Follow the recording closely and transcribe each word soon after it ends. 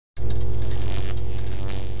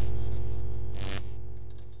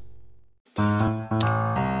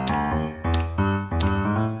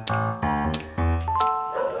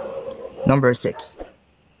number 6.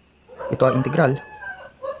 Ito ay integral.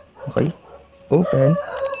 Okay? Open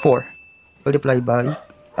 4 multiplied by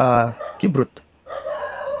cube root.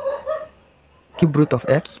 Cube root of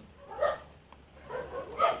x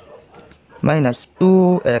minus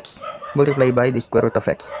 2x multiplied by the square root of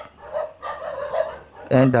x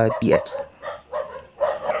and dx.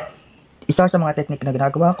 Isa sa mga technique na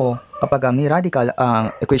ginagawa ko kapag may radical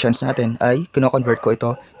ang equations natin ay kino-convert ko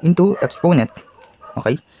ito into exponent.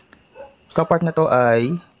 Okay? Sa part na to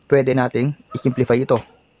ay pwede nating i-simplify ito.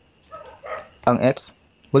 Ang x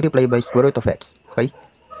multiplied by square root of x. Okay?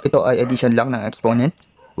 Ito ay addition lang ng exponent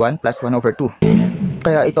 1 plus 1 over 2.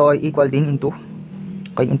 Kaya ito ay equal din into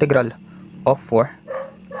integral of 4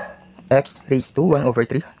 x raised to 1 over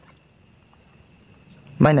 3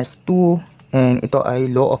 minus 2, and ito ay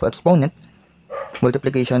law of exponent,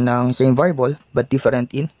 multiplication ng same variable but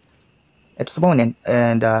different in exponent,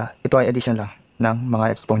 and ito ay addition lang ng mga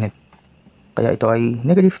exponent. Kaya ito ay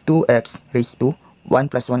negative 2x raised to 1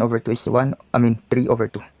 plus 1 over 2 is 3 over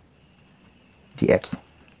 2 dx.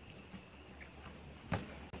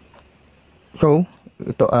 So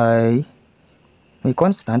ito ay may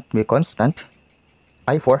constant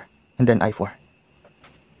I4 and then I4.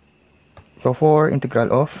 So 4 integral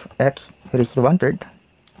of x raised to 1/3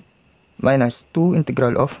 minus 2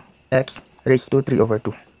 integral of x raised to 3 over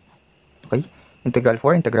 2. Okay? Integral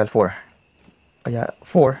 4. Kaya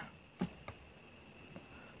 4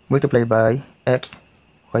 multiplied by x,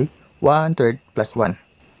 okay, 1/3 plus 1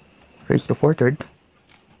 raised to 4/3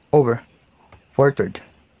 over 4/3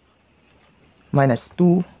 minus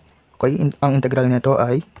 2. Okay, ang integral nito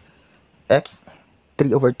ay x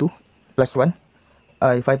 3 over 2 plus 1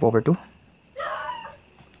 ay 5 over 2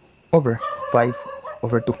 over 5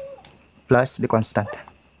 over 2 plus the constant.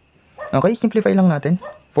 Okay, simplify lang natin.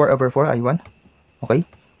 4 over 4 ay 1. Okay,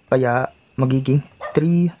 kaya magiging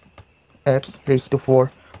 3x raised to 4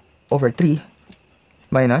 over 3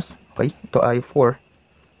 minus, okay, ito ay 4.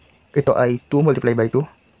 Ito ay 2 multiplied by 2.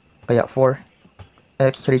 Kaya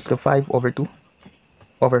 4x raised to 5 over 2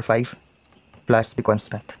 over 5 plus the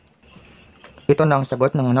constant. Ito na ang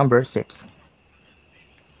sagot ng number 6.